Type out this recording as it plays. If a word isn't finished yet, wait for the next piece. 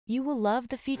You will love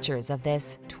the features of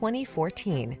this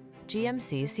 2014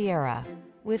 GMC Sierra.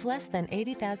 With less than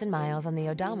 80,000 miles on the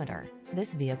odometer,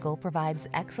 this vehicle provides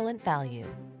excellent value.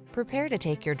 Prepare to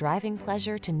take your driving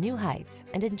pleasure to new heights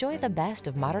and enjoy the best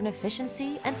of modern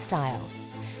efficiency and style.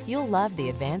 You'll love the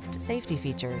advanced safety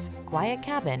features, quiet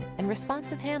cabin, and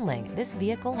responsive handling this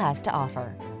vehicle has to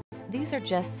offer. These are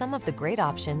just some of the great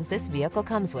options this vehicle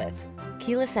comes with: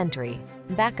 keyless entry,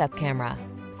 backup camera,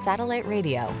 satellite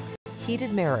radio,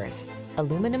 heated mirrors,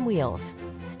 aluminum wheels,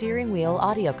 steering wheel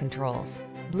audio controls,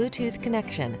 Bluetooth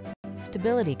connection,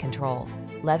 stability control,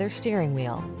 leather steering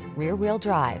wheel, rear-wheel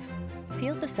drive.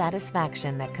 Feel the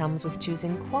satisfaction that comes with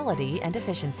choosing quality and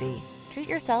efficiency. Treat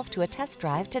yourself to a test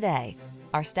drive today.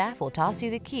 Our staff will toss you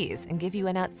the keys and give you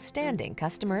an outstanding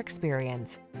customer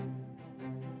experience.